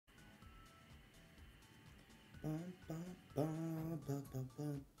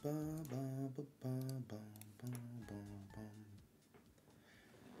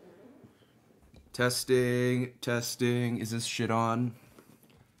Testing, testing. Is this shit on?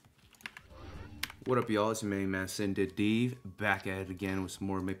 What up, y'all? It's your main man, deev, back at it again with some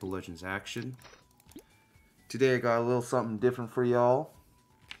more Maple Legends action. Today I got a little something different for y'all.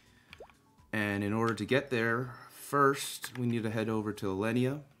 And in order to get there, first we need to head over to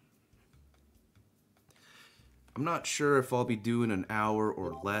Alenia. I'm not sure if I'll be doing an hour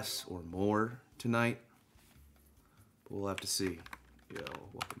or less or more tonight, but we'll have to see. Yo,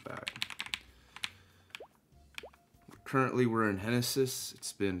 welcome back. Currently we're in Genesis.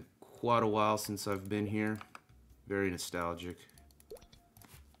 It's been quite a while since I've been here. Very nostalgic.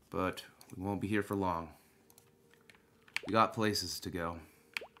 But we won't be here for long. We got places to go.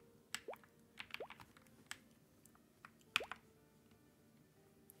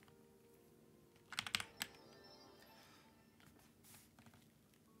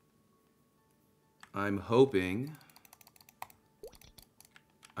 I am hoping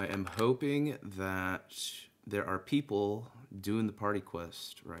that there are people doing the party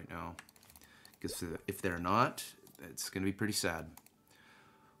quest right now. Because if they're not, it's going to be pretty sad.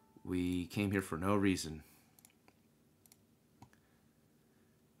 We came here for no reason.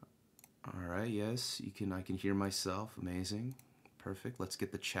 Alright, yes, I can hear myself. Amazing. Perfect. Let's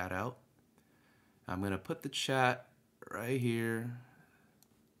get the chat out. I'm going to put the chat right here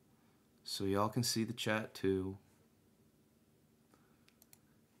so y'all can see the chat too.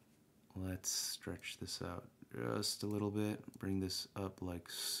 Let's stretch this out just a little bit. Bring this up like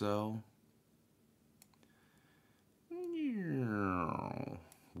so.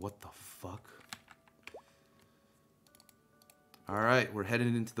 What the fuck? Alright, we're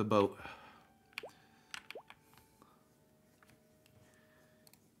heading into the boat.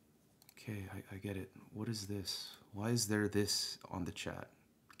 Okay, I get it. What is this? Why is there this on the chat?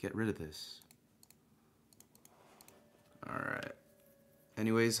 Get rid of this. Alright.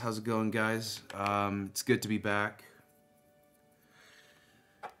 Anyways, how's it going, guys? It's good to be back.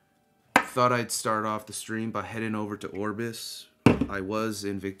 Thought I'd start off the stream by heading over to Orbis. I was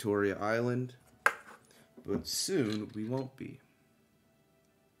in Victoria Island, but soon we won't be.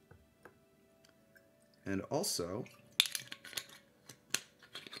 And also,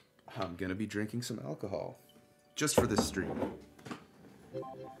 I'm gonna be drinking some alcohol, just for this stream.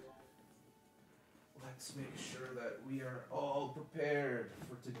 Let's make sure that we are all prepared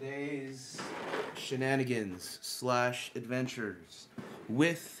for today's shenanigans / adventures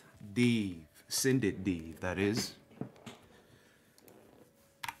with Deev. Deev, that is.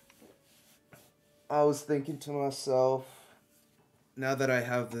 I was thinking to myself, now that I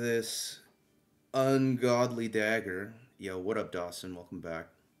have this ungodly dagger. Yo, what up, Dawson? Welcome back.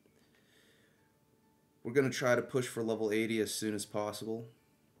 We're gonna try to push for level 80 as soon as possible.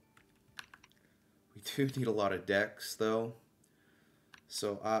 We do need a lot of decks, though.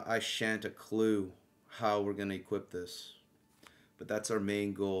 So I shan't a clue how we're gonna equip this. But that's our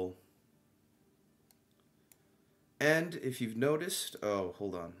main goal. And if you've noticed... Oh,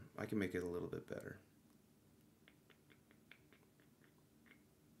 hold on. I can make it a little bit better.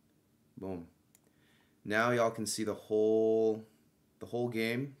 Boom. Now y'all can see the whole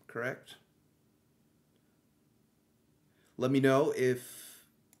game, correct? Let me know if...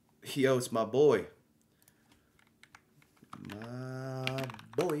 Yo, it's my boy. My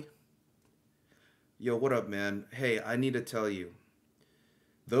boy. Yo, what up, man? Hey, I need to tell you.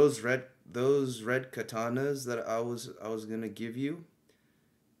 Those red katanas that I was gonna give you,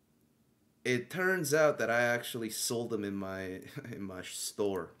 it turns out that I actually sold them in my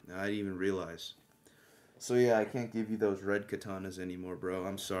store. I didn't even realize. So yeah, I can't give you those red katanas anymore, bro.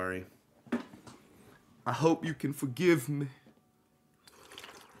 I'm sorry. I hope you can forgive me.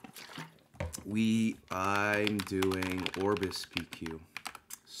 I'm doing Orbis PQ,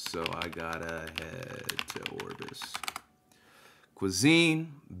 so I gotta head to Orbis.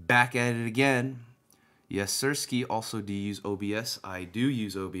 Cuisine, back at it again. Yes, Sirski. Also, do you use OBS? I do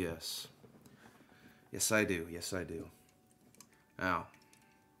use OBS. Yes, I do. Yes, I do. Now,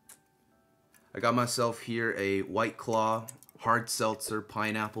 I got myself here a White Claw hard seltzer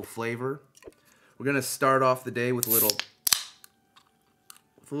pineapple flavor. We're gonna start off the day with a little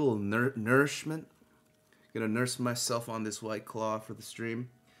nourishment. Gonna nurse myself on this White Claw for the stream.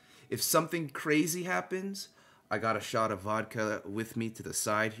 If something crazy happens, I got a shot of vodka with me to the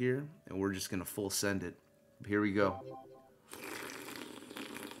side here, and we're just gonna full send it. Here we go.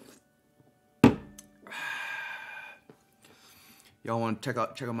 Y'all want to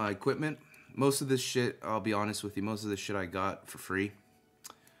check out my equipment? Most of this shit, I'll be honest with you, most of this shit I got for free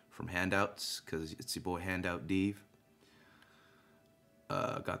from handouts, because it's your boy Handout Deev.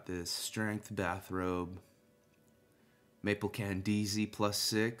 Got this strength bathrobe, maple candizi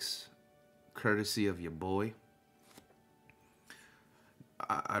 +6, courtesy of your boy.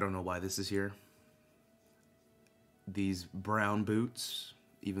 I don't know why this is here. These brown boots,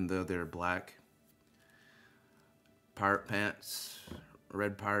 even though they're black. Pirate pants,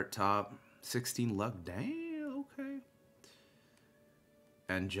 red pirate top, 16 luck. Damn, okay.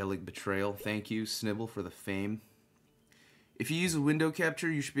 Angelic Betrayal. Thank you, Snibble, for the fame. If you use a window capture,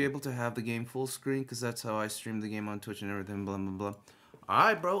 you should be able to have the game full screen, because that's how I stream the game on Twitch and everything, blah, blah, blah.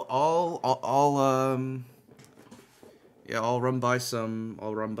 Alright, bro. I'll run by some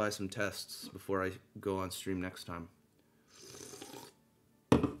tests before I go on stream next time.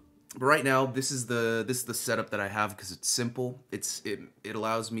 But right now, this is the setup that I have because it's simple. It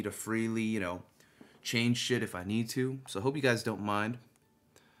allows me to freely, you know, change shit if I need to. So I hope you guys don't mind.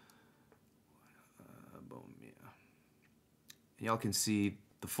 Y'all can see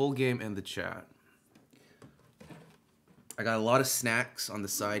the full game and the chat. I got a lot of snacks on the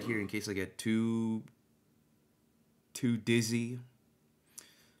side here in case I get too dizzy.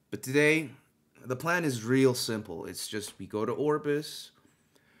 But today, the plan is real simple. It's just we go to Orbis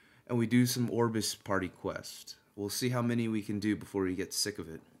and we do some Orbis Party Quest. We'll see how many we can do before we get sick of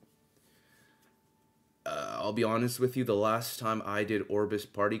it. I'll be honest with you, the last time I did Orbis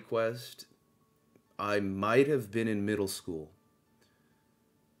Party Quest, I might have been in middle school.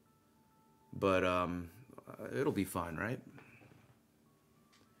 But it'll be fine, right?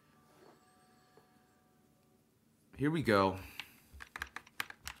 Here we go.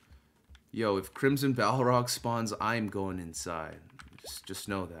 Yo, if Crimson Balrog spawns, I'm going inside. Just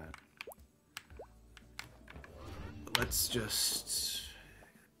know that. Let's just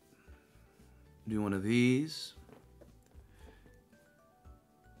do one of these.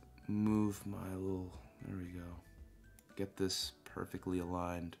 Move my little... There we go. Get this perfectly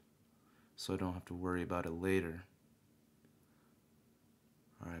aligned so I don't have to worry about it later.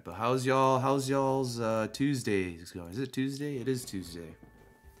 Alright, but how's y'all's Tuesdays going? Is it Tuesday? It is Tuesday.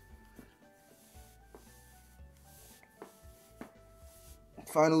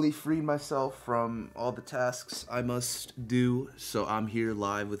 Finally freed myself from all the tasks I must do, so I'm here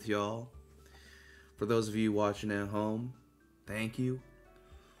live with y'all. For those of you watching at home, thank you.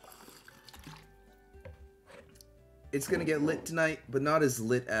 It's gonna get lit tonight, but not as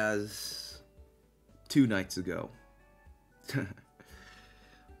lit as 2 nights ago.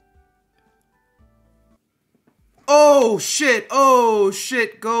 Oh shit,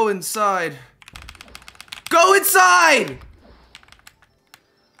 go inside. Go inside!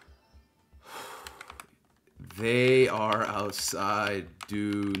 They are outside.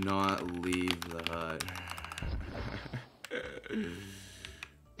 Do not leave the hut.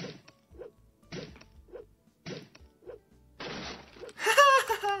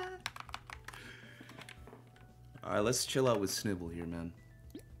 Alright, let's chill out with Snibble here, man.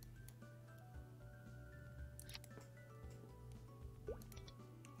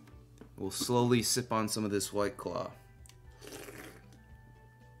 We'll slowly sip on some of this White Claw.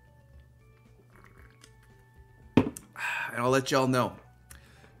 And I'll let y'all know.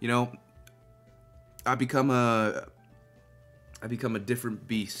 You know, I become a different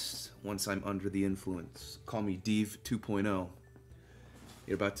beast once I'm under the influence. Call me Deev 2.0.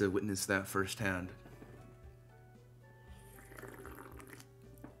 You're about to witness that firsthand.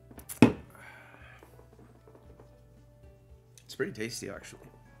 It's pretty tasty, actually.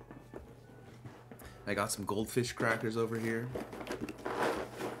 I got some goldfish crackers over here.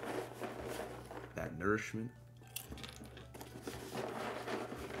 That nourishment.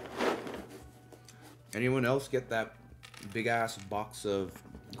 Anyone else get that big ass box of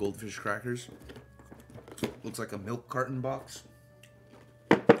goldfish crackers? Looks like a milk carton box.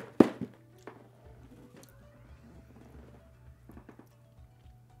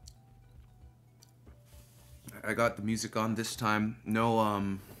 I got the music on this time.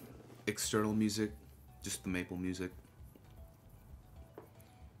 No external music, just the maple music.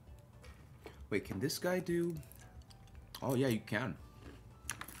 Wait, can this guy do? Oh yeah, you can.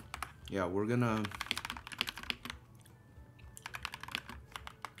 Yeah, we're gonna...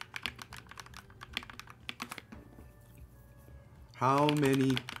 How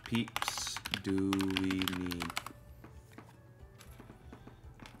many peeps do we need?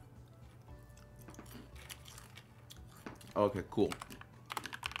 Okay, cool.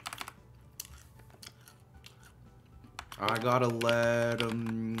 I gotta let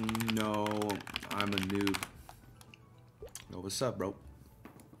them know I'm a noob. Yo, what's up, bro?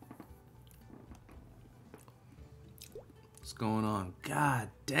 Let's going on? God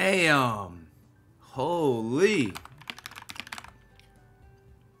damn. Holy.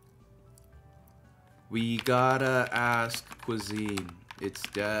 We gotta ask Cuisine. It's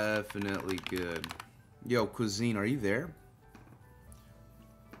definitely good. Yo, Cuisine, are you there?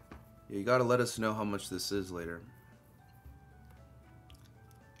 Yeah, you gotta let us know how much this is later.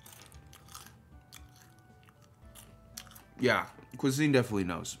 Yeah, Cuisine definitely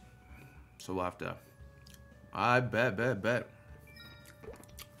knows. So we'll have to... I bet.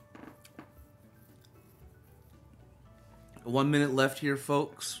 1 minute left here,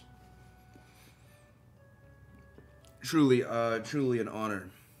 folks. Truly an honor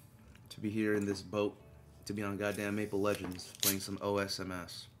to be here in this boat, to be on goddamn Maple Legends, playing some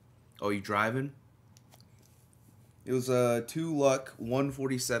OSMS. Oh, you driving? It was 2 luck,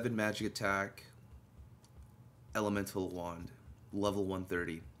 147 magic attack, elemental wand, level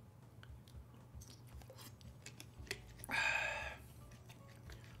 130.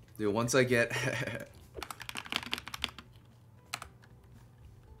 Dude, once I get...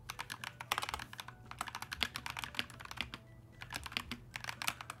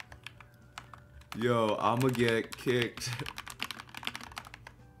 Yo, I'ma get kicked.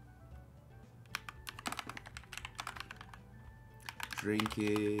 Drink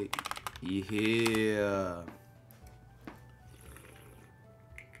it. Yeah.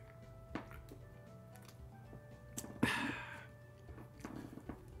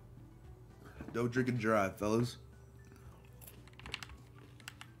 Don't drink and drive, fellas.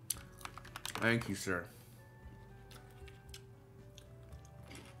 Thank you, sir.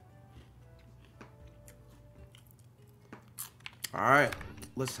 Alright,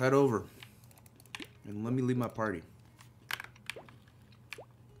 let's head over. And let me leave my party.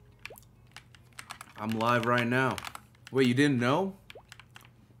 I'm live right now. Wait, you didn't know?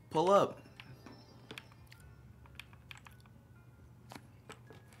 Pull up.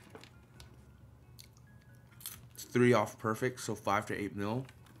 It's 3 off perfect, so 5 to 8 mil.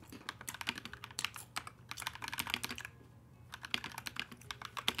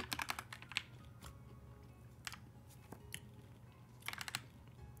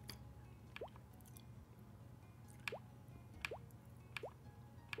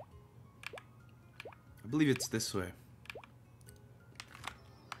 I believe it's this way.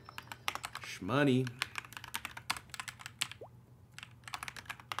 Shmoney.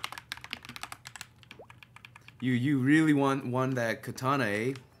 You really want that katana,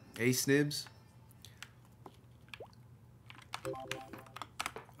 eh? Eh, Snibs?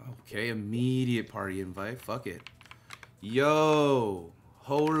 Okay, immediate party invite. Fuck it. Yo,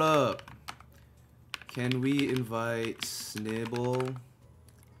 hold up. Can we invite Snibble?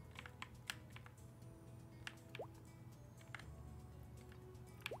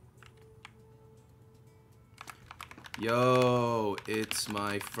 Yo, it's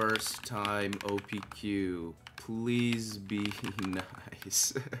my first time OPQ. Please be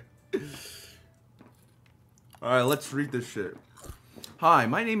nice. Alright, let's read this shit. Hi,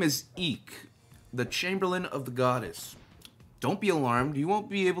 my name is Eek, the Chamberlain of the Goddess. Don't be alarmed, you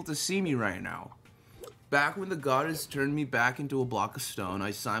won't be able to see me right now. Back when the goddess turned me back into a block of stone, I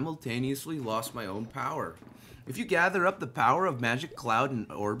simultaneously lost my own power. If you gather up the power of Magic Cloud and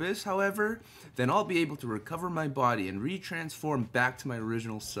Orbis, however, then I'll be able to recover my body and retransform back to my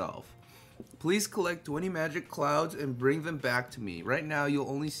original self. Please collect 20 Magic Clouds and bring them back to me. Right now, you'll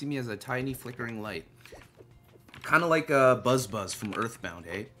only see me as a tiny flickering light. Kind of like a Buzz from Earthbound,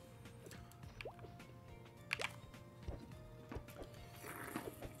 eh?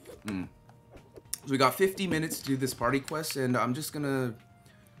 So we got 50 minutes to do this party quest, and I'm just gonna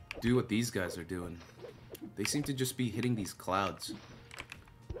do what these guys are doing. They seem to just be hitting these clouds.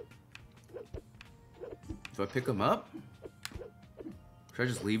 Do I pick them up? Should I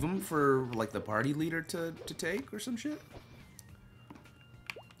just leave them for, like, the party leader to take or some shit?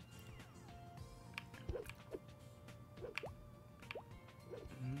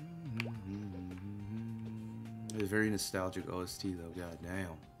 It's a very nostalgic OST, though. God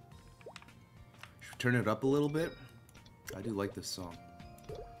damn. Should we turn it up a little bit? I do like this song.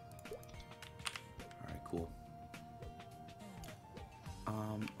 Alright, cool.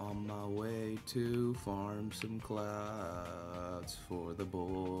 I'm on my way to farm some clouds for the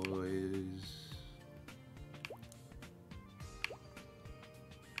boys.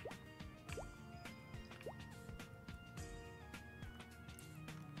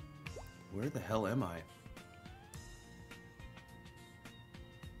 Where the hell am I?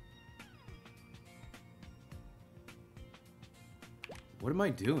 What am I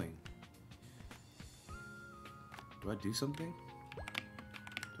doing? Do I do something?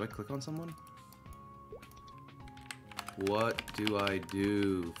 Do I click on someone? What do I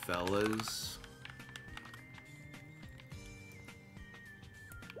do, fellas?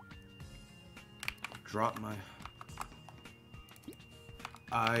 Drop my...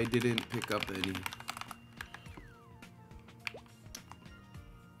 I didn't pick up any.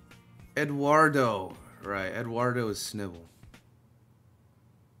 Eduardo. Right, Eduardo is Snibble.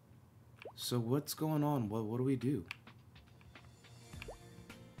 So what's going on? What do we do?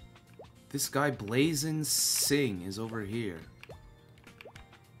 This guy Blazin' Singh is over here.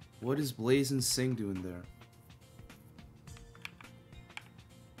 What is Blazin' Singh doing there?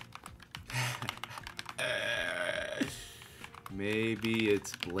 Maybe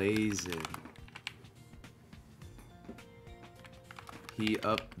it's Blazin'. He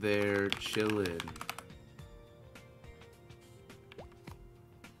up there chillin'.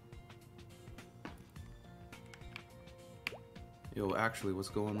 Yo, actually, what's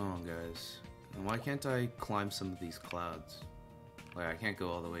going on, guys? And why can't I climb some of these clouds? Like, I can't go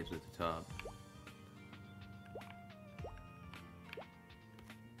all the way to the top.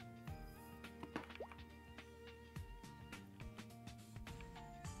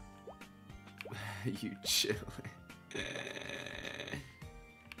 You chillin'.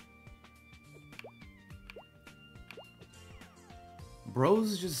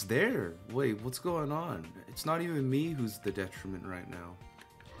 Bro's just there. Wait, what's going on? It's not even me who's the detriment right now.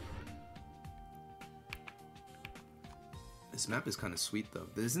 This map is kind of sweet though.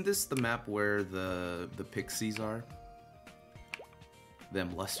 Isn't this the map where the pixies are?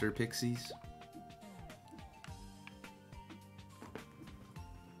 Them luster pixies?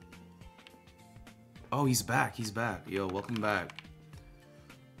 Oh, he's back. He's back. Yo, welcome back.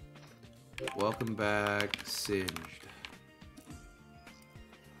 Welcome back, Singed.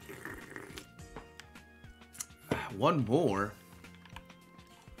 One more?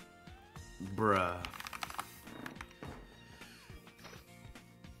 Bruh.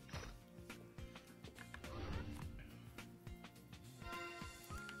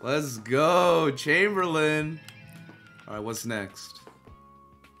 Let's go, Chamberlain. Alright, what's next?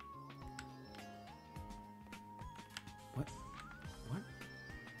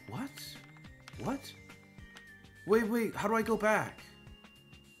 What? Wait, how do I go back?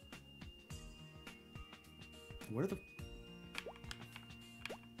 Where the...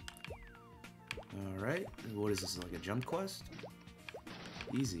 Alright, what is this, like a jump quest?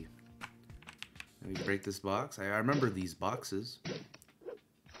 Easy. Let me break this box. I remember these boxes.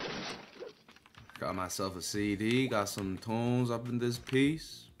 Got myself a CD, got some tones up in this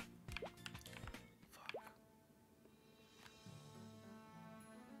piece. Fuck.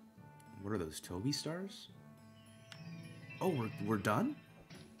 What are those, Toby stars? Oh, we're done?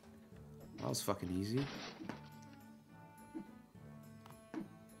 That was fucking easy.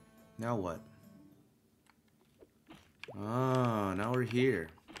 Now what? Ah, now we're here.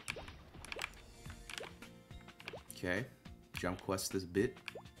 Okay. Jump quest this bit.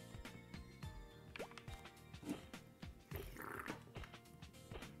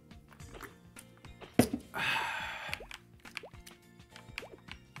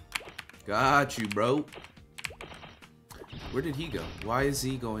 Got you, bro. Where did he go? Why is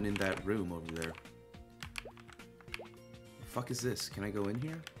he going in that room over there? The fuck is this? Can I go in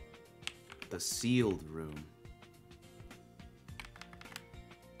here? The sealed room.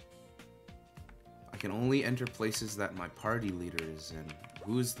 I can only enter places that my party leader is in.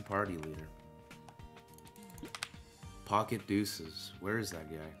 Who is the party leader? Pocket Deuces. Where is that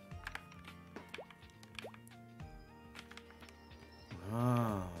guy?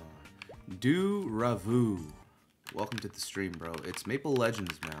 Ah. Du Ravu. Welcome to the stream, bro. It's Maple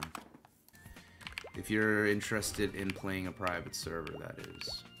Legends, man. If you're interested in playing a private server, that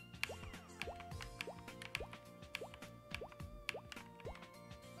is.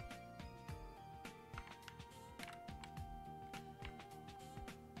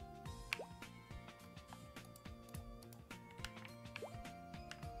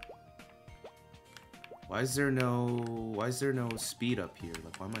 Why is there no speed up here?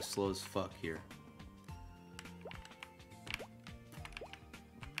 Like, why am I slow as fuck here?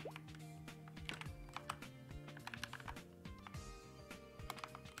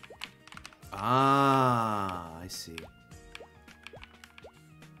 Ah, I see.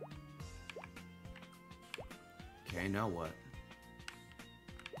 Okay, now what?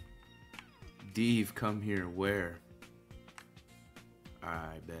 Deev, come here. Where?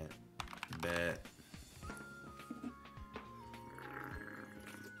 I bet. Bet.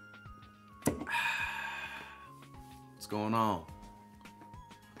 What's going on?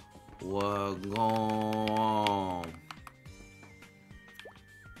 What going on?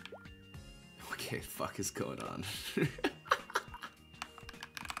 Okay, fuck is going on?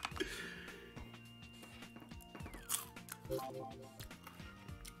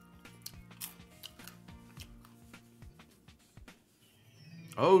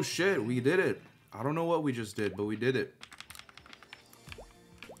 Oh shit, we did it. I don't know what we just did, but we did it.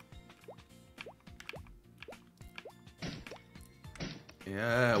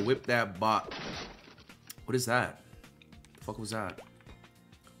 Yeah, whip that bot. What is that? The fuck was that?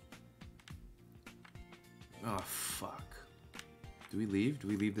 Oh, fuck. Do we leave? Do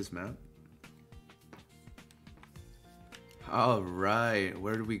we leave this map? Alright,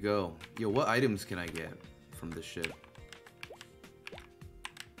 where do we go? Yo, what items can I get from this shit?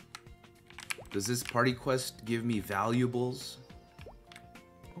 Does this party quest give me valuables?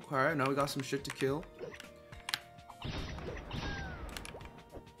 Okay, now we got some shit to kill.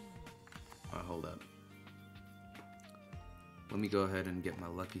 Alright, hold up. Let me go ahead and get my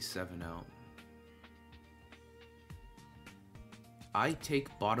lucky 7 out. I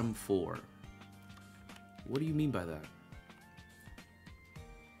take bottom 4. What do you mean by that?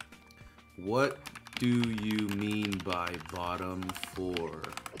 What do you mean by bottom 4?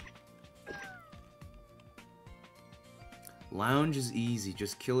 Lounge is easy,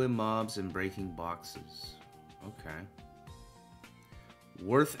 just killing mobs and breaking boxes. Okay.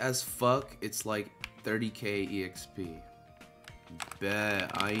 Worth as fuck, it's like 30k EXP.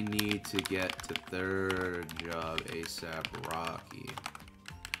 Bet I need to get to 3rd job ASAP Rocky.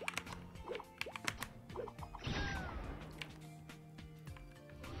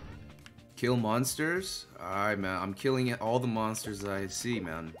 Kill monsters? Alright, man. I'm killing all the monsters that I see,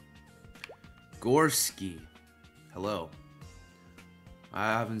 man. Gorski. Hello. I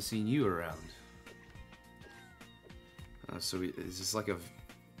haven't seen you around. So is this like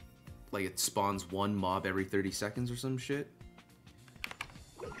like it spawns one mob every 30 seconds or some shit?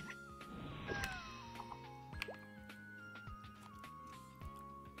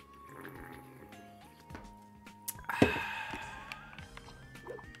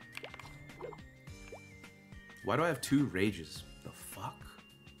 Why do I have 2 rages? The fuck?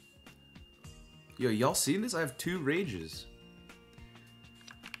 Yo, y'all seen this? I have 2 rages.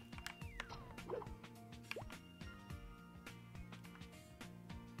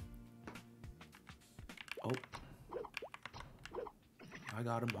 Oh. I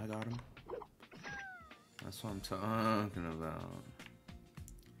got him, I got him. That's what I'm talking about.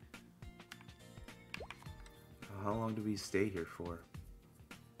 How long do we stay here for?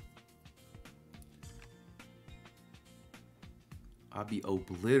 I'll be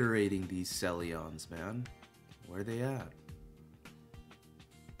obliterating these Celions, man. Where are they at?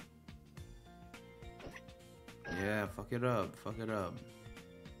 Yeah, fuck it up, fuck it up.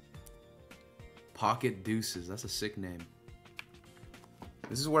 Pocket Deuces, that's a sick name.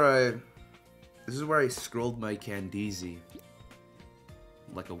 This is where I scrolled my Candizi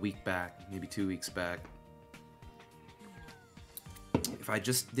like a week back, maybe 2 weeks back. If I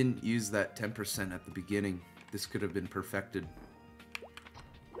just didn't use that 10% at the beginning, this could have been perfected.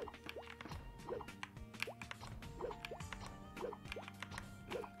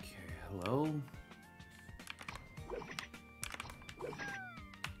 Hello?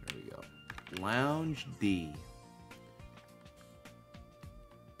 There we go. Lounge D.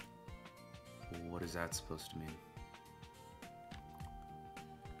 What is that supposed to mean?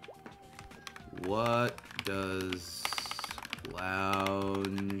 What does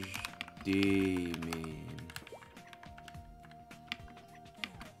Lounge D mean?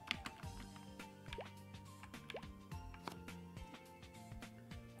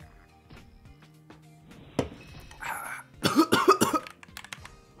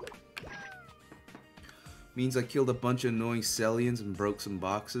 Means I killed a bunch of annoying Celions and broke some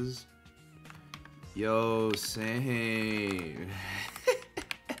boxes. Yo, same.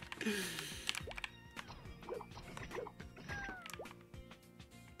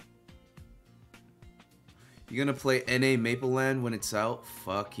 You gonna play NA Maple Land when it's out?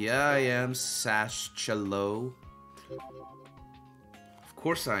 Fuck yeah, I am, Sash Chalo. Of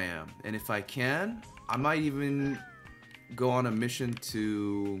course I am. And if I can, I might even go on a mission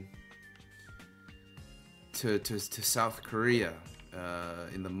to South Korea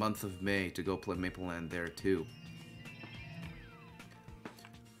in the month of May to go play Maple Land there too.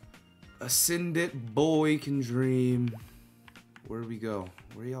 A Sindit boy can dream. Where do we go?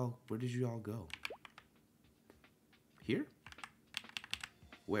 Where did you all go? Here?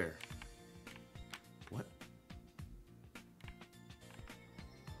 Where? What?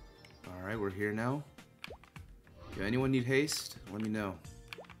 Alright, we're here now. Yo, anyone need haste? Let me know.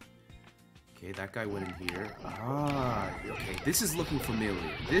 Okay, that guy went in here. Ah, okay, this is looking familiar.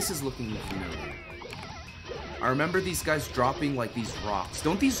 This is looking familiar. I remember these guys dropping like these rocks.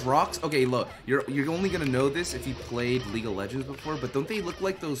 Don't these rocks? Okay, look, you're only gonna know this if you played League of Legends before, but don't they look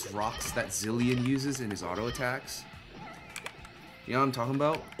like those rocks that Zillion uses in his auto attacks? You know what I'm talking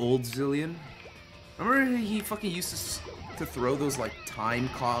about? Old Zillion. Remember he fucking used to throw those like time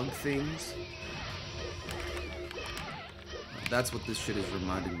cog things? That's what this shit is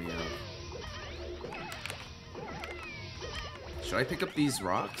reminding me of. Should I pick up these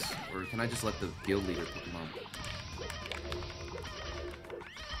rocks, or can I just let the guild leader pick them up?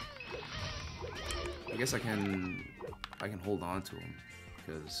 I guess I can hold on to him,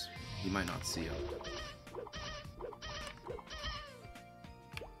 because he might not see him.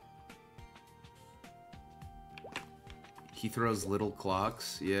 He throws little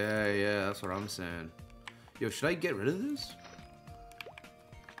clocks? Yeah, that's what I'm saying. Yo, should I get rid of this?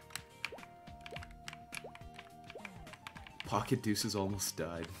 Pocket Deuces almost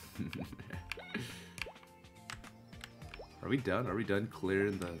died. Are we done? Are we done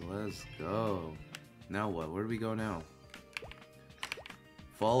clearing the... Let's go. Now what? Where do we go now?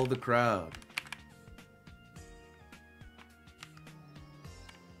 Follow the crowd.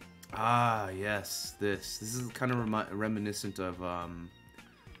 Ah, yes. This is kind of reminiscent of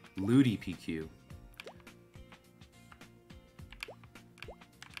Ludi PQ.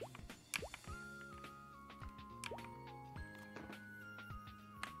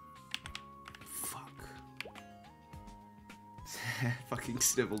 Fucking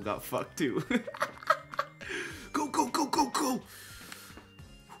Snibble got fucked too. Go, go, go, go, go!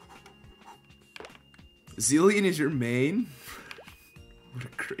 Zillion is your main? What a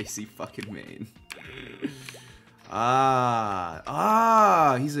crazy fucking main.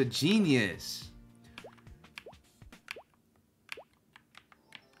 He's a genius.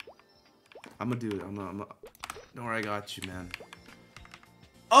 I'm gonna do it. Don't worry, I got you, man.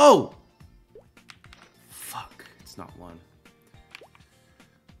 Oh! Fuck, it's not one.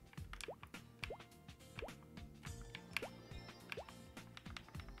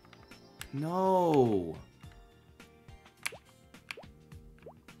 No.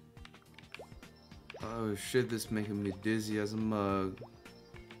 Oh shit, this is making me dizzy as a mug.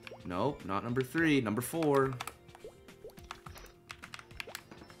 Nope, not number 3, number 4.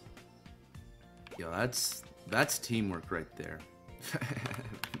 Yo, that's teamwork right there.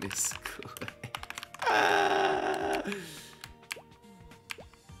 Miss Clay.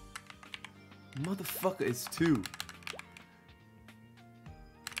 Motherfucker, it's 2.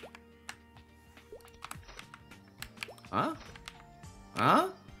 Huh? Huh?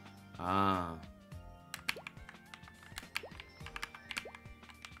 Ah.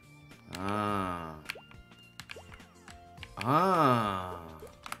 Ah. Ah.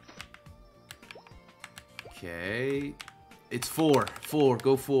 Okay. It's 4. 4.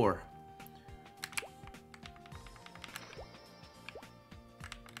 Go 4.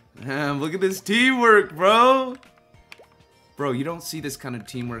 Damn, look at this teamwork, bro. Bro, you don't see this kind of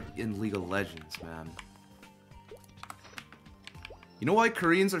teamwork in League of Legends, man. You know why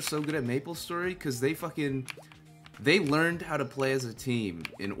Koreans are so good at MapleStory? Because they learned how to play as a team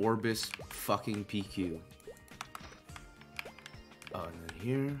in Orbis fucking PQ. Oh, and then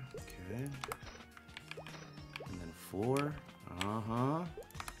here, okay. And then 4, uh-huh.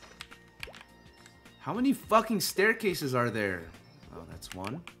 How many fucking staircases are there? Oh, that's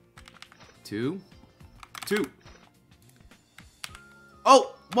 1, 2, 2.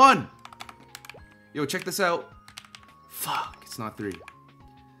 Oh, 1! Yo, check this out. Fuck. It's not 3.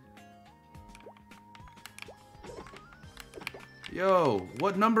 Yo,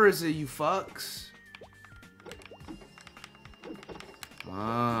 what number is it, you fucks?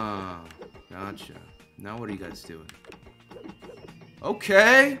 Ah, gotcha. Now what are you guys doing?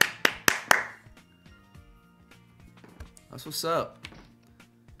 Okay. That's what's up.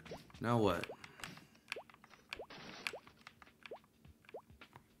 Now what?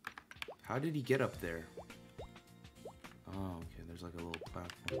 How did he get up there? Oh, okay, there's like a little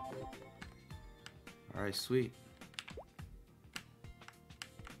platform. Alright, sweet.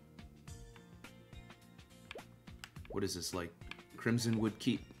 What is this, like Crimson Wood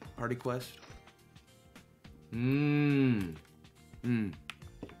Keep Party Quest?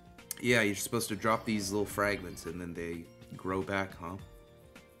 Yeah, you're supposed to drop these little fragments and then they grow back, huh?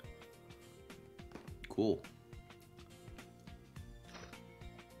 Cool.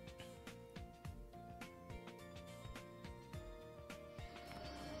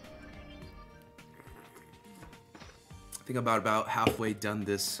 I think about halfway done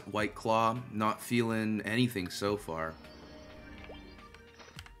this White Claw, not feeling anything so far.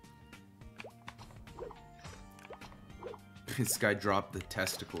 This guy dropped the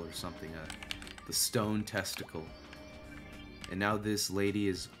testicle or something at The stone testicle. And now this lady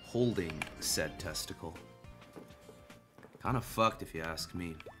is holding said testicle. Kind of fucked if you ask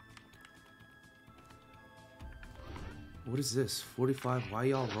me. What is this? 45? Why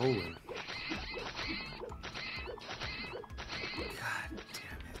y'all rolling? God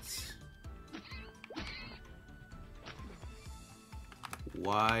damn it.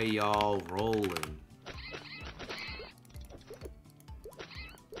 Why y'all rolling?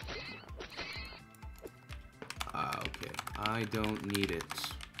 Okay. I don't need it.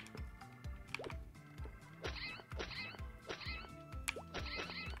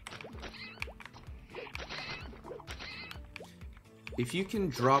 If you can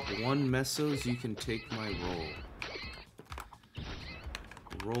drop 1 mesos, you can take my roll.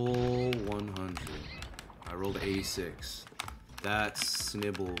 Roll 100. I rolled 86. That's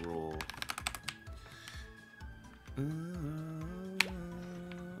snibble roll.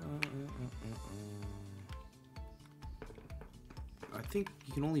 I think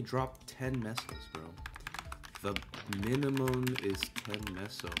you can only drop 10 mesos, bro. The minimum is 10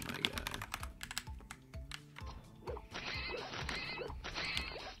 meso, my guy.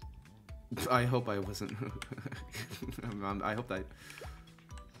 I hope I wasn't. I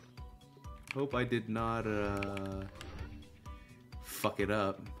hope I did not fuck it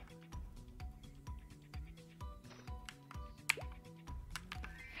up.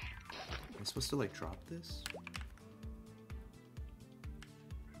 Am I supposed to like drop this?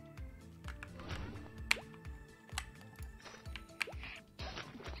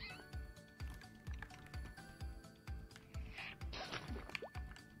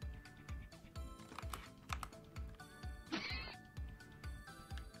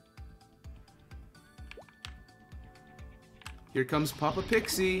 Here comes Papa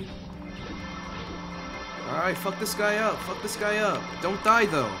Pixie. Alright, fuck this guy up. Fuck this guy up. Don't die,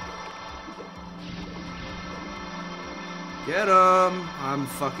 though. Get him. I'm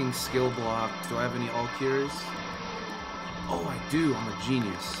fucking skill blocked. Do I have any all cures? Oh, I do. I'm a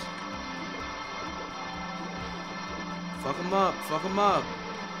genius. Fuck him up. Fuck him up.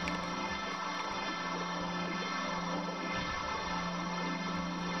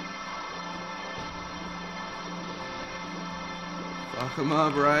 Fuck him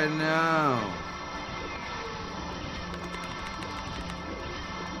up right now.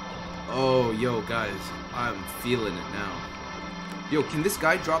 Oh, yo, guys. I'm feeling it now. Yo, can this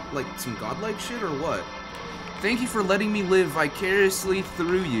guy drop, like, some godlike shit or what? Thank you for letting me live vicariously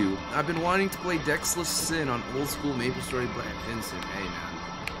through you. I've been wanting to play Dexless Sin on old school Maple Story Black Vincent. Hey, man.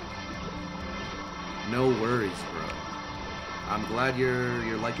 No worries, bro. I'm glad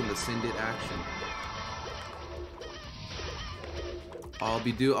you're liking the Sindit action. I'll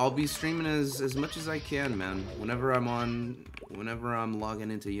be streaming as much as I can, man. Whenever I'm logging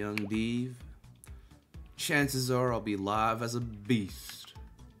into Young Deev, chances are I'll be live as a beast.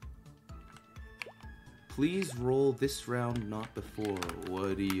 Please roll this round, not before.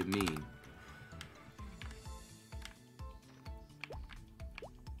 What do you mean?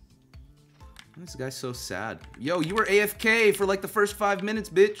 This guy's so sad. Yo, you were AFK for like the first 5 minutes,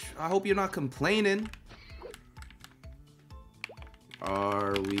 bitch. I hope you're not complaining.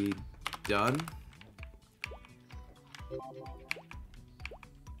 Are we done?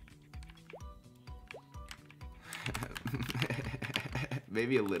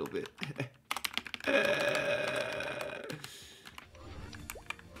 Maybe a little bit.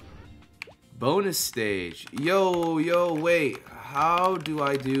 Bonus stage. Yo, wait. How do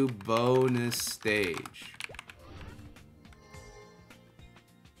I do bonus stage?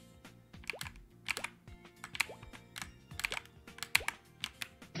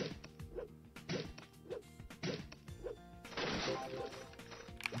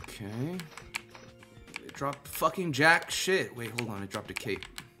 Okay. It dropped fucking jack shit. Wait, hold on. It dropped a cape.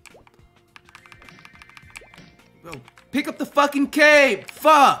 Bro, pick up the fucking cape!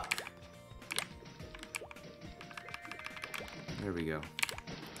 Fuck! There we go.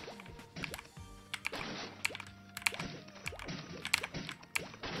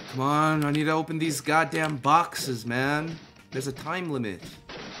 Come on, I need to open these goddamn boxes, man. There's a time limit.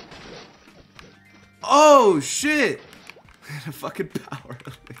 Oh, shit! A fucking power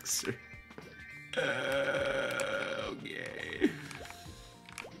elixir. Okay.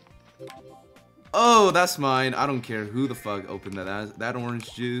 Oh, that's mine. I don't care who the fuck opened that. That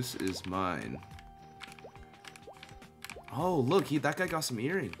orange juice is mine. Oh, look, that guy got some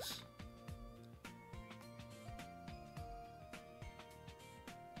earrings.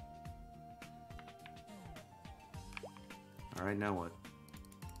 Alright, now what?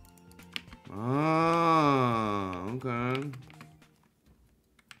 Oh, okay.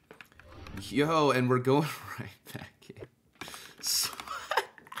 Yo, and we're going right back in. So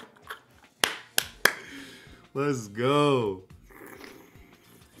let's go.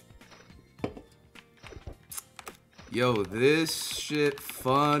 Yo, this shit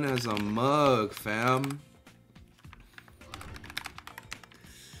fun as a mug, fam.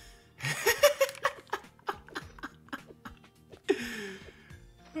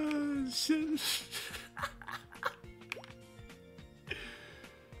 Oh, shit.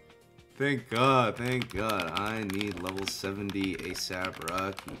 Thank God, thank God. I need level 70 ASAP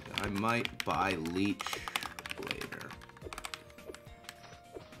Rocky. I might buy Leech later.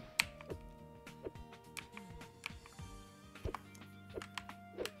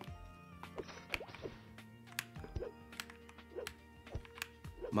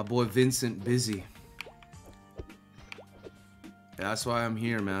 My boy Vincent busy. Yeah, that's why I'm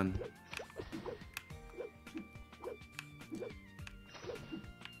here, man.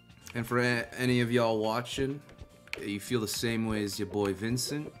 And for any of y'all watching, you feel the same way as your boy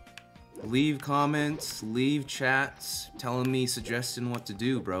Vincent, leave comments, leave chats, telling me, suggesting what to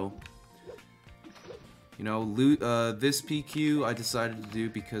do, bro. You know, this PQ I decided to do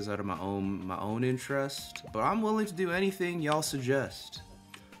because out of my own interest, but I'm willing to do anything y'all suggest.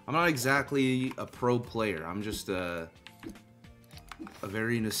 I'm not exactly a pro player. I'm just a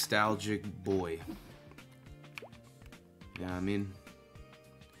very nostalgic boy. Yeah, I mean.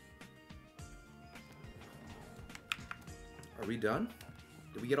 Are we done?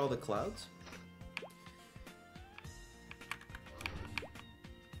 Did we get all the clouds?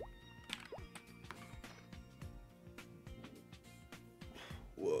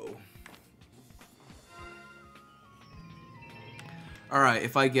 Whoa. Alright,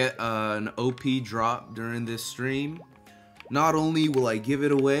 if I get an OP drop during this stream, not only will I give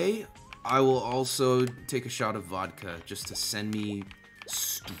it away, I will also take a shot of vodka just to send me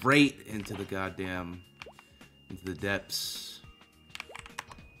straight into the goddamn, into the depths.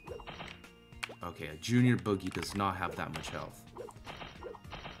 Okay, a Junior Boogie does not have that much health.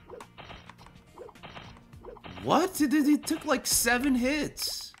 What? It took like 7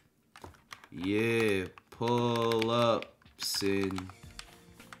 hits. Yeah, pull up, Sin.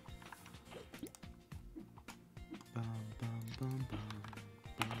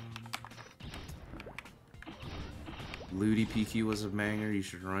 Looty PQ was a banger, you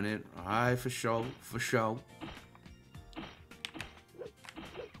should run it. Alright, for sure, for sure.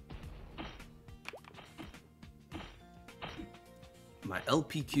 My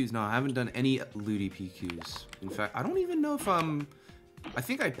LPQs, no, I haven't done any Looty PQs. In fact, I don't even know if I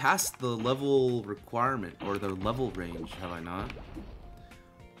think I passed the level requirement, or the level range, have I not?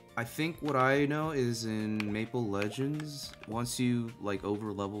 I think what I know is in Maple Legends, once you, like,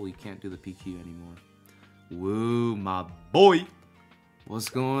 over level, you can't do the PQ anymore. Woo, my boy! What's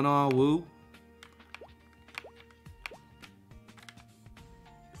going on, Woo?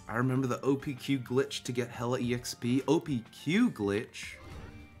 I remember the OPQ glitch to get hella EXP. OPQ glitch?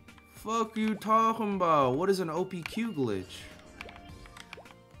 Fuck you talking about? What is an OPQ glitch?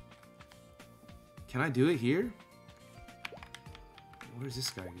 Can I do it here? Where's this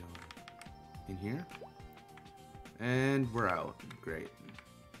guy going? In here? And we're out. Great.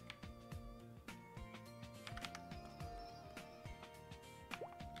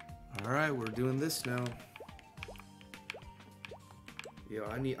 Alright, we're doing this now. Yo,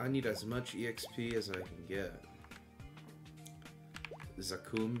 I need as much EXP as I can get.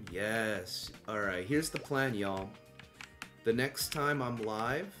 Zakum, yes. Alright, here's the plan, y'all. The next time I'm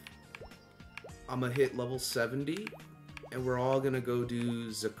live, I'm gonna hit level 70, and we're all gonna go do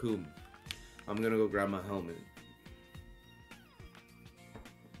Zakum. I'm gonna go grab my helmet.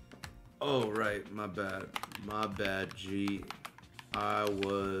 Oh, right, my bad. My bad, G. I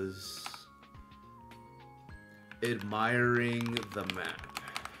was admiring the map.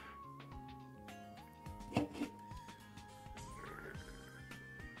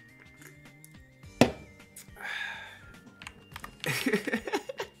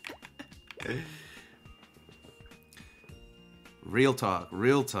 Real talk,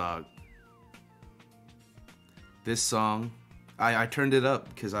 real talk. This song, I turned it up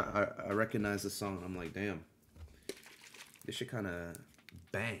because I recognized the song. I'm like, damn, this shit kind of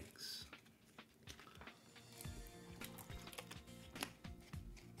bangs.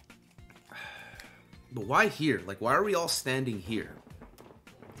 But why here? Like, why are we all standing here?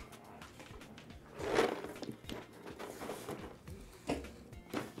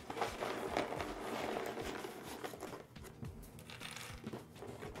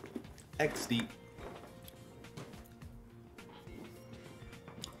 XD.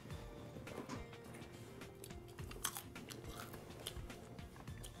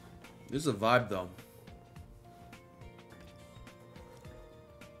 This is a vibe though.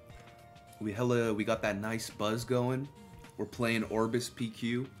 We got that nice buzz going. We're playing Orbis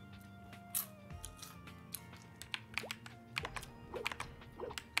PQ.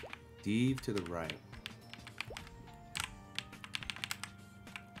 Deev to the right.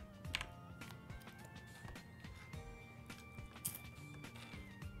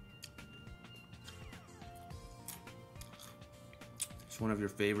 It's one of your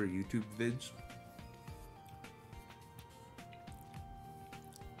favorite YouTube vids.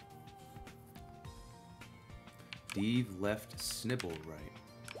 Deev left, Snibble right.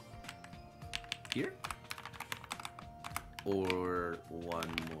 Here? Or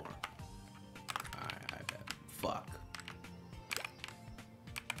one more? I bet. Fuck.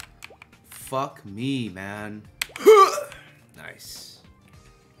 Fuck me, man. Nice.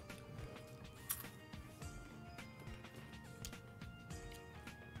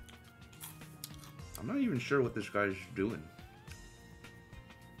 I'm not even sure what this guy's doing.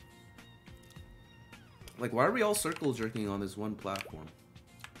 Like, why are we all circle jerking on this one platform?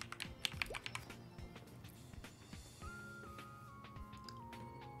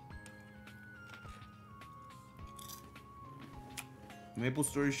 Maple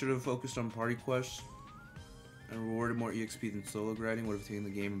Story should have focused on party quests and rewarded more EXP than solo grinding. Would have taken the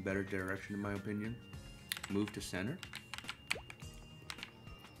game in a better direction, in my opinion. Move to center.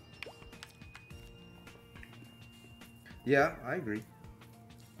 Yeah, I agree.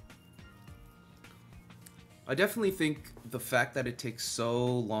 I definitely think the fact that it takes so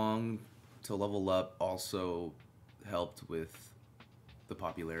long to level up also helped with the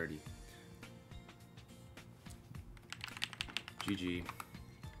popularity. GG.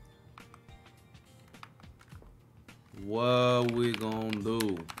 What we gonna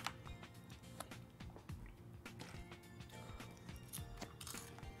do?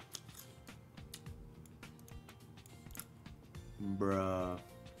 Bruh.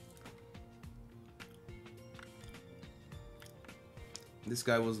 This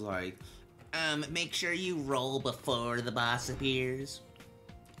guy was like, make sure you roll before the boss appears.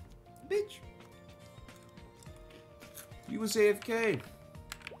 Bitch. You was AFK.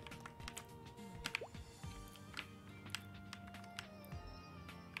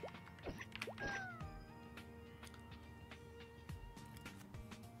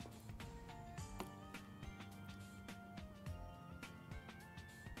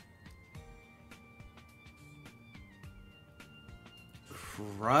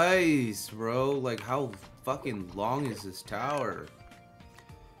 Christ, bro. Like, how fucking long is this tower?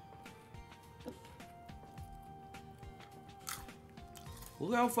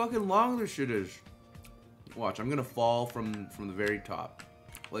 Look how fucking long this shit is. Watch, I'm gonna fall from the very top.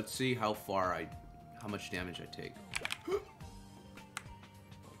 Let's see how much damage I take.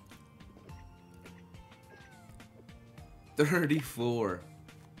 34.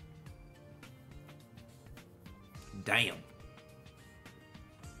 Damn.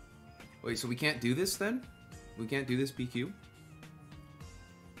 Wait, so we can't do this then? We can't do this PQ?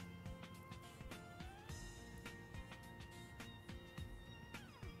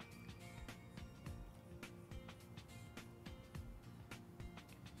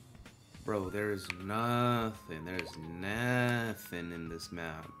 Bro, there's nothing. There's nothing in this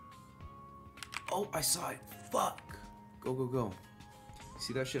map. Oh, I saw it. Fuck. Go, go, go.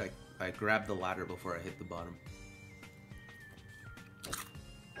 See that shit? I grabbed the ladder before I hit the bottom.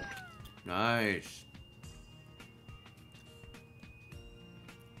 Nice.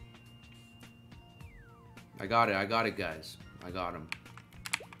 I got it, guys. I got him.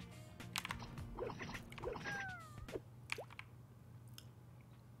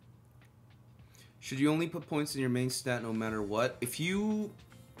 Should you only put points in your main stat no matter what? If you...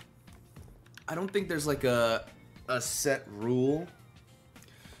 I don't think there's like a set rule.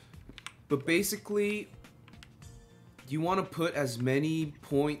 But basically... you want to put as many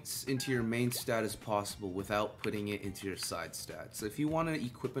points into your main stat as possible without putting it into your side stats. So if you want to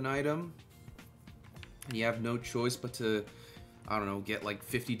equip an item and you have no choice but to, I don't know, get like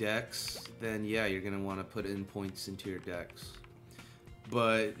 50 dex, then yeah, you're going to want to put in points into your dex.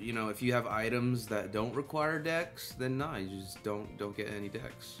 But, you know, if you have items that don't require dex, then nah, you just don't get any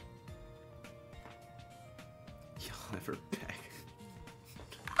dex. You'll never beg.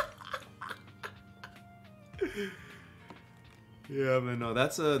 Yeah, man, no,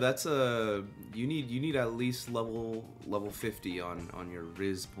 that's a you need at least level 50 on your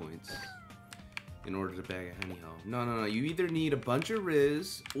Riz points in order to bag a anyhow. No, you either need a bunch of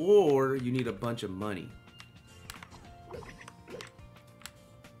Riz or you need a bunch of money.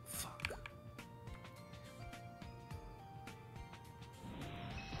 Fuck.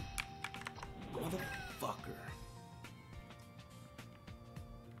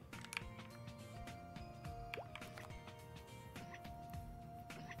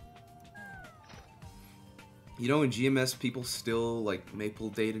 You know, in GMS, people still like maple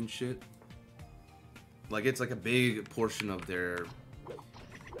date and shit. Like it's like a big portion of their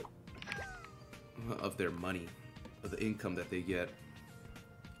money, of the income that they get.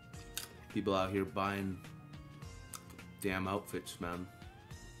 People out here buying damn outfits, man.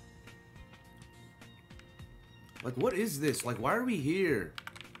 Like, what is this? Like, why are we here?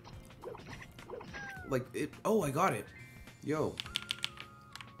 Like, it... Oh, I got it. Yo.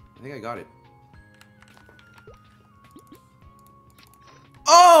 I think I got it.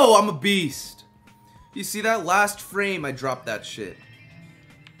 Oh, I'm a beast. You see that last frame? I dropped that shit.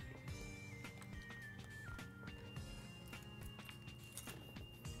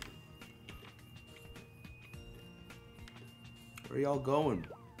 Where are y'all going?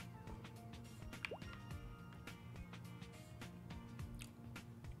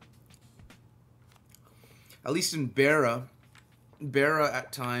 At least in Barra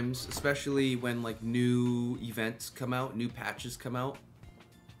at times, especially when like new events come out, new patches come out,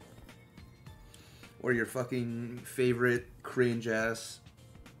 or your fucking favorite cringe ass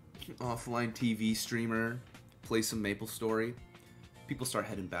offline TV streamer plays some MapleStory, people start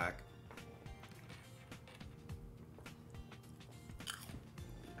heading back.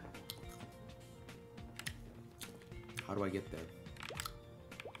 How do I get there?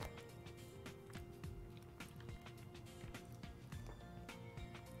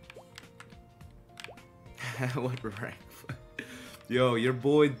 What rank? Yo, your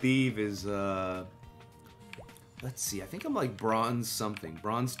boy Deev is let's see, I think I'm like bronze something.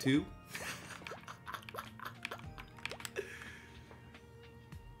 Bronze 2?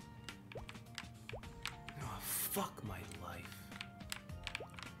 Oh, fuck my life.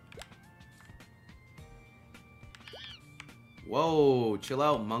 Whoa, chill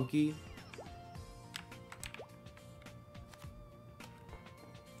out, monkey.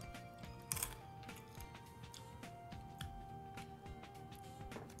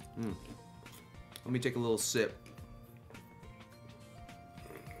 Let me take a little sip.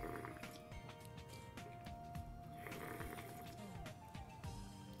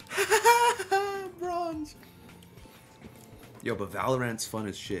 Bronze. Yo, but Valorant's fun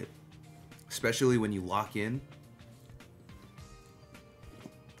as shit. Especially when you lock in.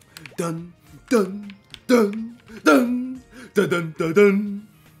 Dun, dun, dun, dun, dun, dun, dun, dun.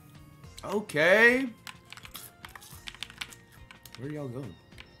 Okay. Where are y'all going?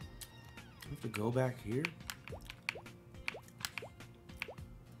 I have to go back here?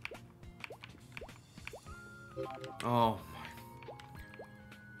 Oh my.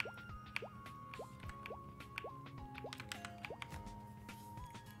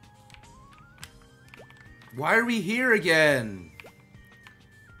 Why are we here again?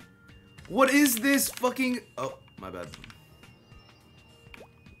 What is this fucking... Oh, my bad.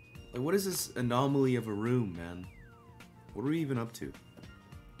 Like, what is this anomaly of a room, man? What are we even up to?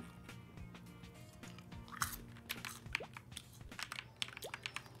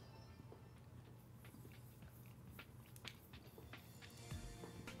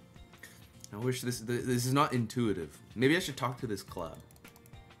 I wish this is not intuitive. Maybe I should talk to this club.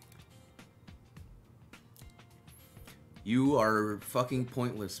 You are fucking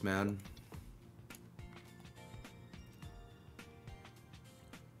pointless, man.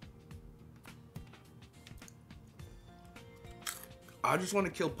 I just want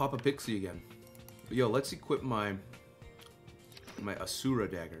to kill Papa Pixie again. Yo, let's equip my Asura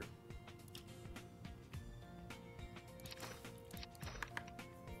dagger.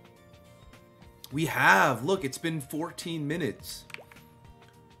 We have! Look, it's been 14 minutes.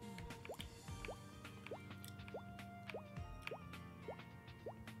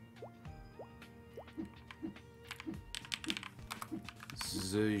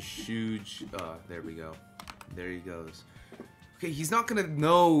 Huge. There we go. There he goes. Okay, he's not gonna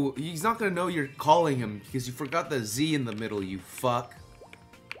know you're calling him because you forgot the Z in the middle, you fuck.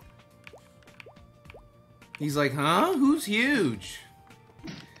 He's like, huh? Who's huge?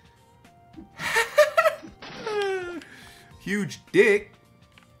 Huge dick.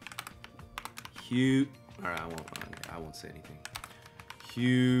 Huge. Alright, I won't say anything.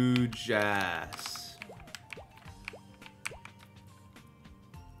 Huge ass.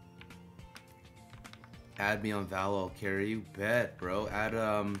 Add me on Valo, I'll carry you. Bet, bro. Add,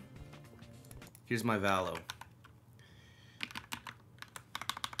 here's my Valo.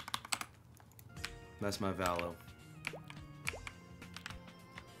 That's my Valo.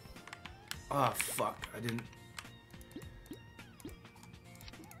 Ah, oh, fuck. I didn't...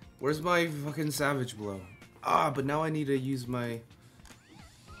 Where's my fucking Savage Blow? Ah, but now I need to use my...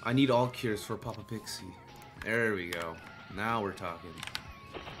 I need all cures for Papa Pixie. There we go. Now we're talking.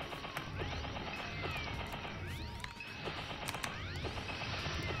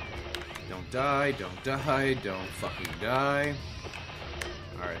 die, don't die, don't fucking die.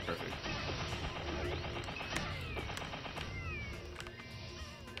 Alright, perfect.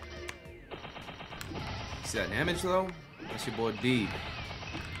 See that damage though? That's your boy Deev.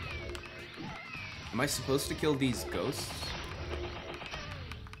 Am I supposed to kill these ghosts?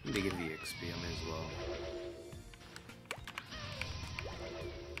 They give the XP, I may as well.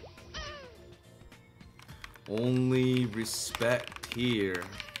 Only respect here.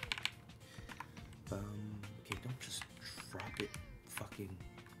 Okay, don't just drop it fucking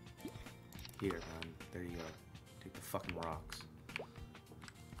here, man. There you go. Take the fucking rocks.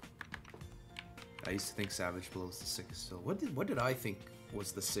 I used to think Savage Blow was the sickest skill. What did I think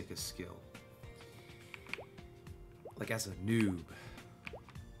was the sickest skill? Like as a noob.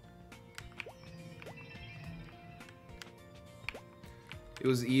 It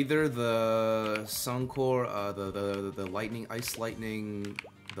was either the Suncor, the lightning, ice lightning,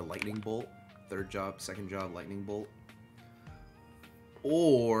 the lightning bolt, second job lightning bolt,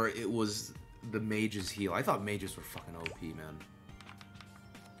 or it was the mage's heal. I thought mages were fucking OP, man.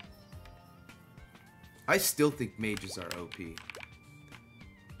 I still think mages are OP.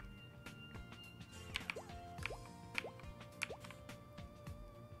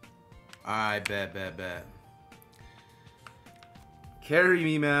 I bet. Carry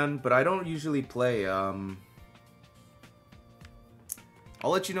me, man, but I don't usually play. I'll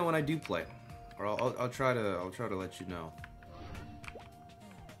let you know when I do play, or I'll try to let you know.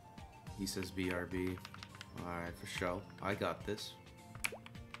 He says BRB. All right, for sure. I got this.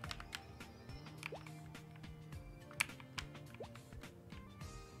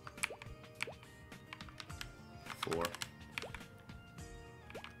 Four.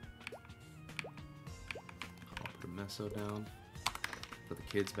 I'll put a meso down. Put the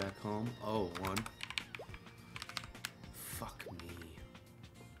kids back home. Oh, one. Fuck me.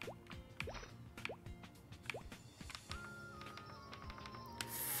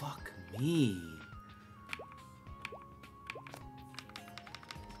 Fuck me.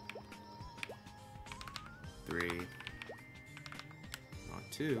 Three. Not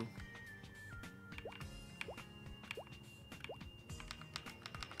two.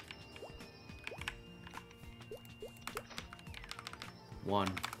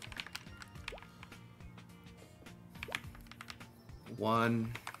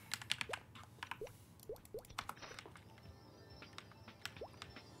 One.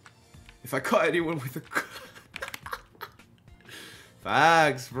 If I caught anyone with a...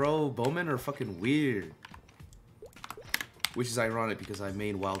 Facts, bro. Bowmen are fucking weird. Which is ironic because I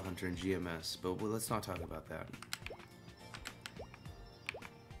made Wild Hunter in GMS, but let's not talk about that.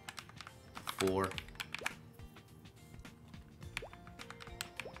 4.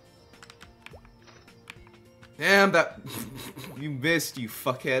 Damn, that... You missed, you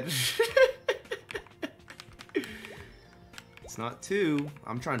fuckhead. It's not 2.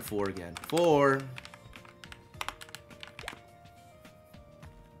 I'm trying 4 again. 4.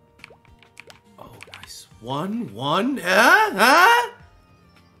 Oh, nice. 1, 1. Huh?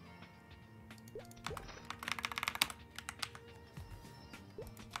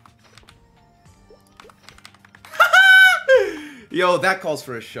 Yo, that calls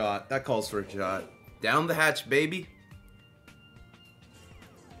for a shot. That calls for a shot. Down the hatch, baby.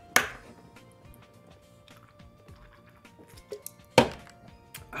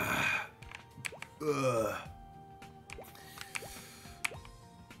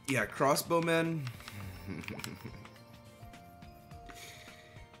 Yeah, crossbowmen.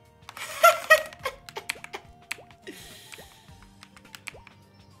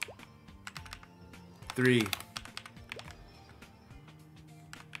 Three.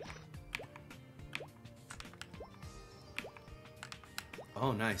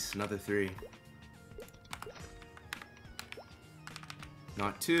 Oh, nice. Another 3.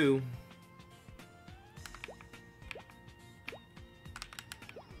 Not 2.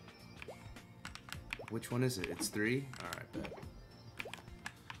 Which one is it? It's 3? Alright, bet.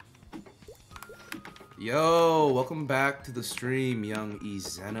 Yo, welcome back to the stream, young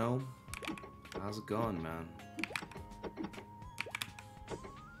Ezeno. How's it going, man?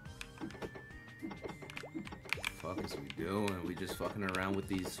 Fuck is we doing? We just fucking around with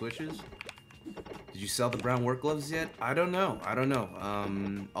these switches? Did you sell the brown work gloves yet? I don't know.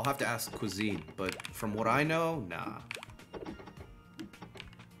 I'll have to ask Cuisine, but from what I know, nah.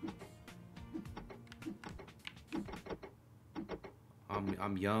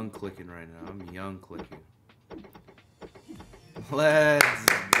 I'm young clicking right now. I'm young clicking. Let's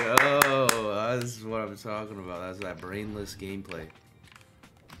go. That's what I'm talking about. That's that brainless gameplay.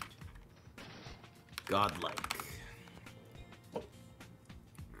 Godlike.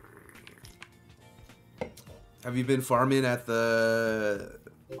 Have you been farming at the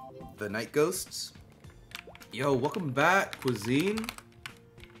night ghosts? Yo, welcome back, Cuisine.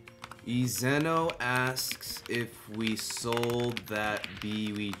 Ezeno asks if we sold that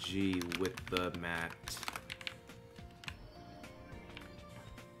BWG with the mat.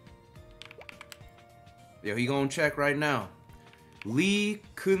 Yo, he gonna check right now. Lee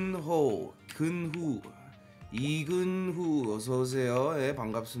Kun-ho, Kun-hu, 이근후, 어서오세요. 예,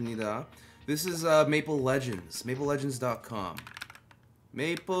 반갑습니다. This is Maple Legends, maplelegends.com.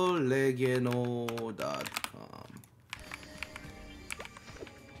 maplelegeno.com.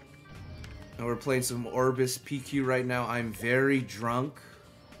 And we're playing some Orbis PQ right now. I'm very drunk.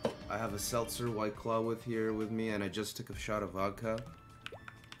 I have a seltzer White Claw with me, and I just took a shot of vodka.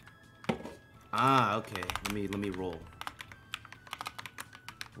 Ah, okay. Let me roll.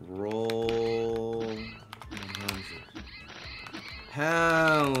 Roll 100.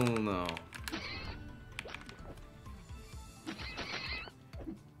 Hell no.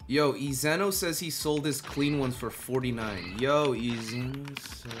 Yo, Ezeno says he sold his clean ones for 49. Yo, Ezeno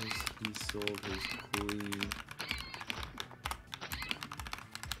says he sold his clean.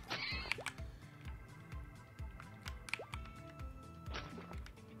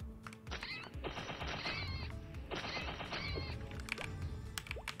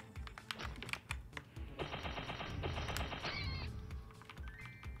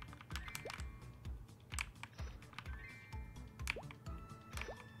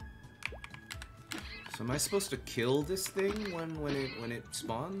 So am I supposed to kill this thing when it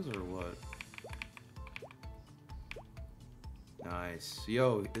spawns or what? Nice.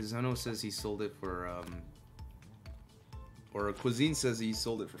 Yo, Zeno says he sold it for or Cuisine says he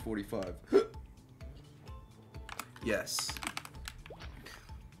sold it for 45. Yes.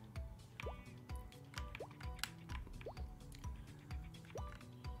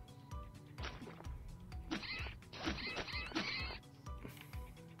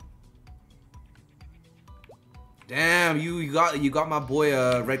 Damn, you got my boy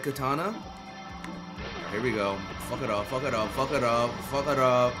Red Katana. Here we go. Fuck it up, fuck it up, fuck it up, fuck it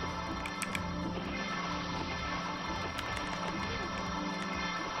up.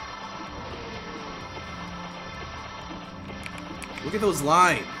 Look at those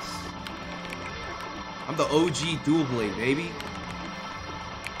lines. I'm the OG dual blade, baby.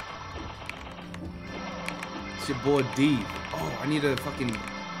 It's your boy Deev. Oh, I need a fucking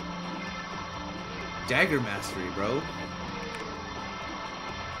dagger mastery, bro.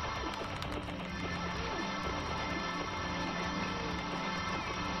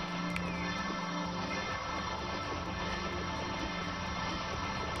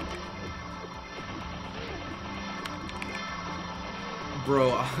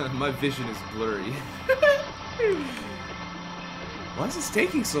 Bro, my vision is blurry. Why is this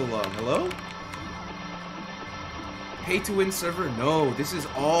taking so long? Hello? Pay to win server? No, this is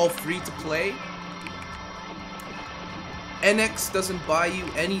all free to play. NX doesn't buy you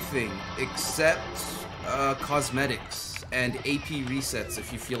anything except cosmetics and AP resets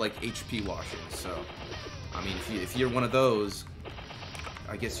if you feel like HP washing. So, I mean, if you're one of those,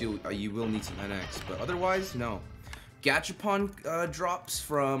 I guess you will need some NX. But otherwise, no. Gachapon drops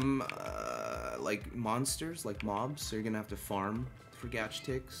from like monsters, like mobs. So you're gonna have to farm for Gach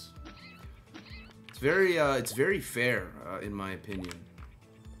ticks. It's very fair in my opinion.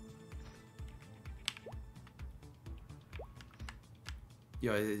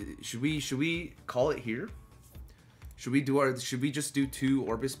 Yeah, should we call it here? Should we just do 2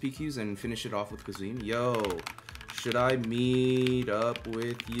 Orbis PQs and finish it off with Cuisine? Yo, should I meet up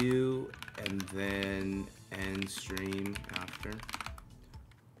with you and then end stream after?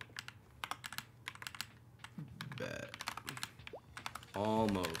 Bet.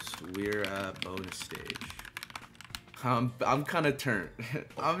 Almost. We're at bonus stage. I'm kind of turned.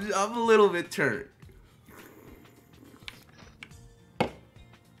 I'm a little bit turned.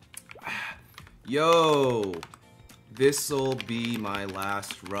 Yo, this'll be my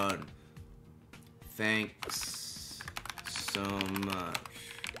last run. Thanks so much.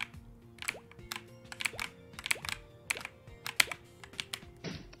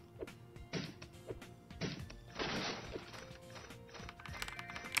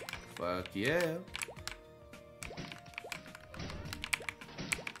 Fuck yeah.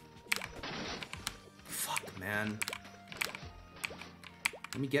 Fuck, man.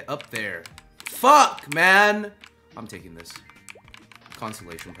 Let me get up there. Fuck, man! I'm taking this.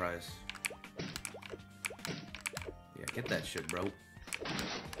 Consolation prize. Yeah, get that shit, bro.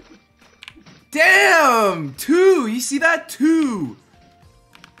 Damn! 2! You see that? 2!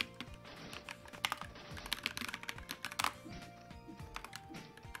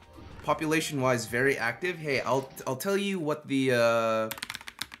 population-wise very active. Hey, I'll tell you what the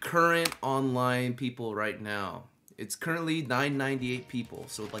current online people right now. It's currently 998 people,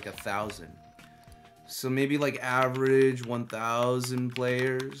 so like 1,000. So maybe like average 1,000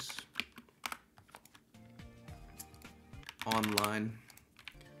 players online.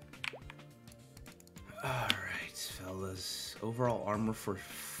 Alright, fellas. Overall armor for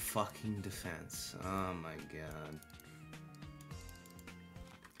fucking defense. Oh my god.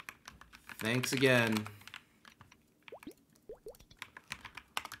 Thanks again.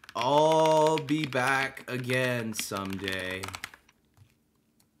 I'll be back again someday.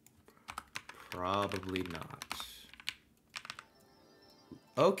 Probably not.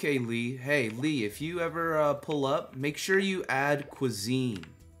 Okay, Lee. Hey, Lee, if you ever pull up, make sure you add cuisine.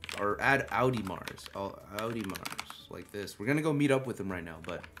 Or add Audi Mars. Oh, Audi Mars. Like this. We're gonna go meet up with him right now,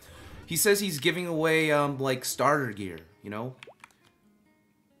 but... He says he's giving away, like, starter gear, you know?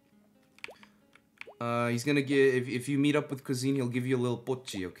 He's gonna give... If you meet up with cuisine, he'll give you a little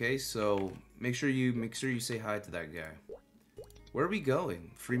pochi, okay? So, make sure you say hi to that guy. Where are we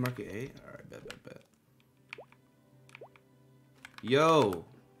going? Free Market A? Alright, bet. Yo!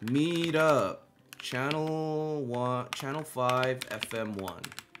 Meet up! Channel 5, FM 1.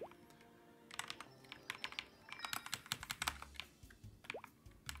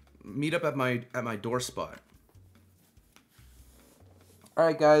 Meet up at my door spot.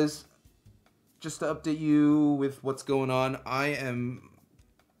 Alright guys, just to update you with what's going on, I'm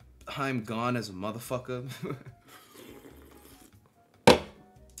gone as a motherfucker.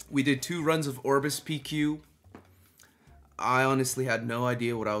 We did 2 runs of Orbis PQ. I honestly had no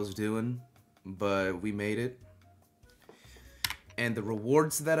idea what I was doing, but we made it. And the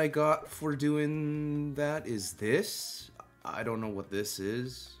rewards that I got for doing that is this. I don't know what this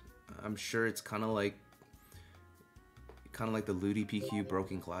is. I'm sure it's kind of like the Looty PQ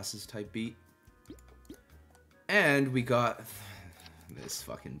Broken Classes type beat. And we got this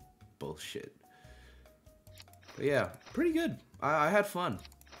fucking bullshit. But yeah, pretty good. I had fun.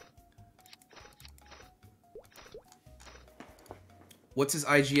 What's his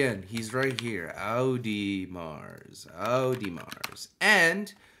IGN? He's right here. Audi Mars.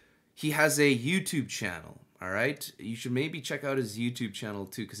 And he has a YouTube channel. Alright? You should maybe check out his YouTube channel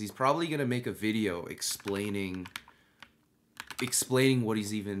too, because he's probably going to make a video explaining what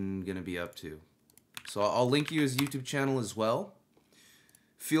he's even going to be up to. So I'll link you his YouTube channel as well.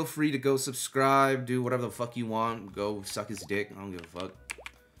 Feel free to go subscribe, do whatever the fuck you want. Go suck his dick. I don't give a fuck.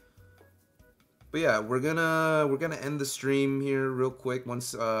 But yeah, we're gonna end the stream here real quick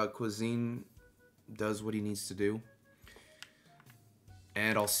once Cuisine does what he needs to do.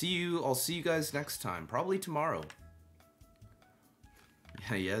 And I'll see you guys next time, probably tomorrow.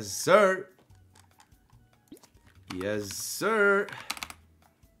 Yes, sir. Yes, sir.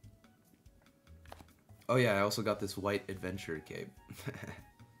 Oh yeah, I also got this white adventure cape.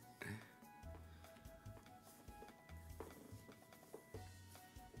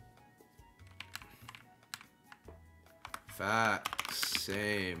 Facts,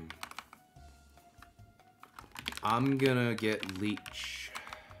 same. I'm gonna get Leech.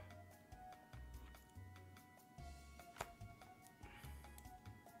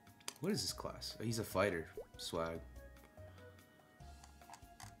 What is this class? Oh, he's a fighter. Swag.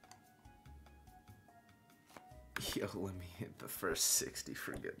 Yo, let me hit the first 60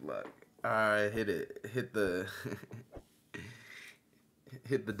 for good luck. Alright, hit it. Hit the...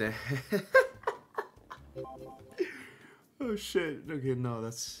 hit the damn... Oh shit. Okay, no,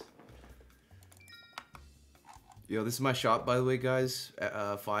 that's... Yo, this is my shop, by the way, guys.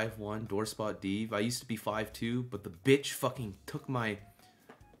 5'1", door spot deev. I used to be 5'2", but the bitch fucking took my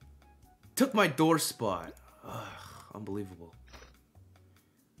door spot. Ugh, unbelievable.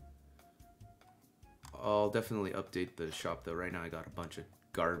 I'll definitely update the shop, though. Right now, I got a bunch of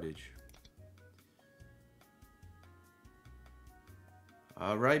garbage.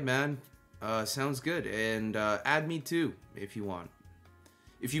 Alright, man. Sounds good. And add me too, if you want.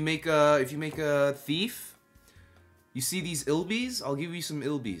 If you make a thief, you see these ilbies? I'll give you some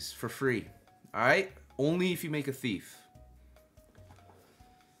ilbies for free. Alright? Only if you make a thief.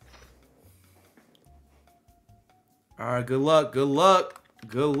 Alright, good luck, good luck,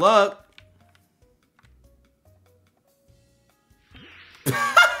 good luck.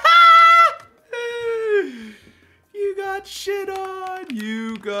 You got shit on.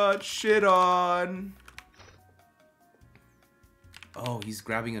 You got shit on. Oh, he's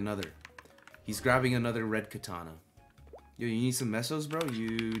grabbing another. He's grabbing another red katana. Yo, you need some mesos, bro?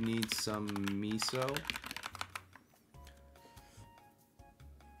 You need some miso?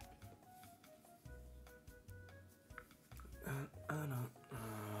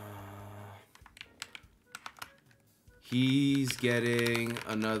 He's getting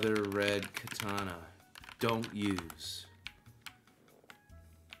another red katana. Don't use.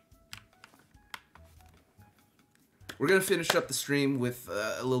 We're gonna finish up the stream with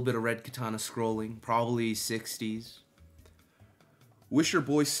a little bit of red katana scrolling, probably 60s. Wish your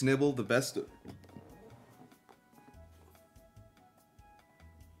boy Snibble the best.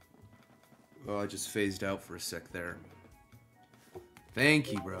 Oh, I just phased out for a sec there.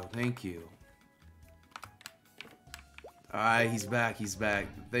 Thank you, bro. Thank you. Alright, he's back. He's back.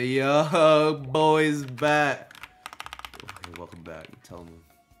 The young boy's back. Okay, welcome back. Tell him.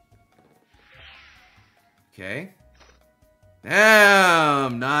 Okay.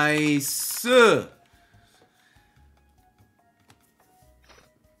 Damn, nice.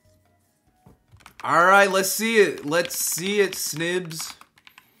 Alright, let's see it. Let's see it, Snibs.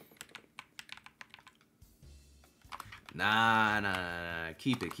 Nah.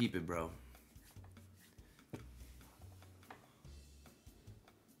 Keep it, bro.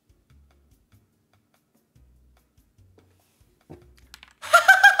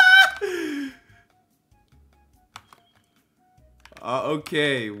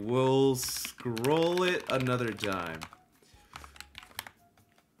 Okay, we'll scroll it another time.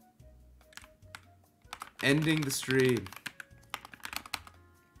 Ending the stream.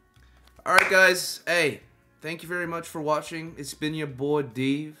 Alright, guys. Hey, thank you very much for watching. It's been your boy,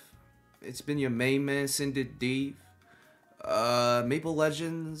 Deev. It's been your main man, Sinded Deev. Maple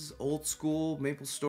Legends, old school, Maple Story.